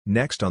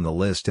Next on the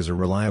list is a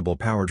reliable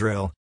power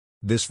drill.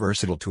 This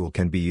versatile tool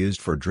can be used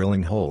for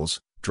drilling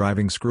holes,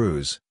 driving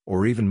screws,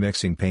 or even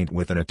mixing paint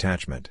with an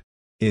attachment.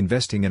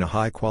 Investing in a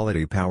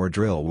high-quality power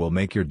drill will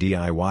make your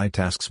DIY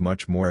tasks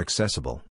much more accessible.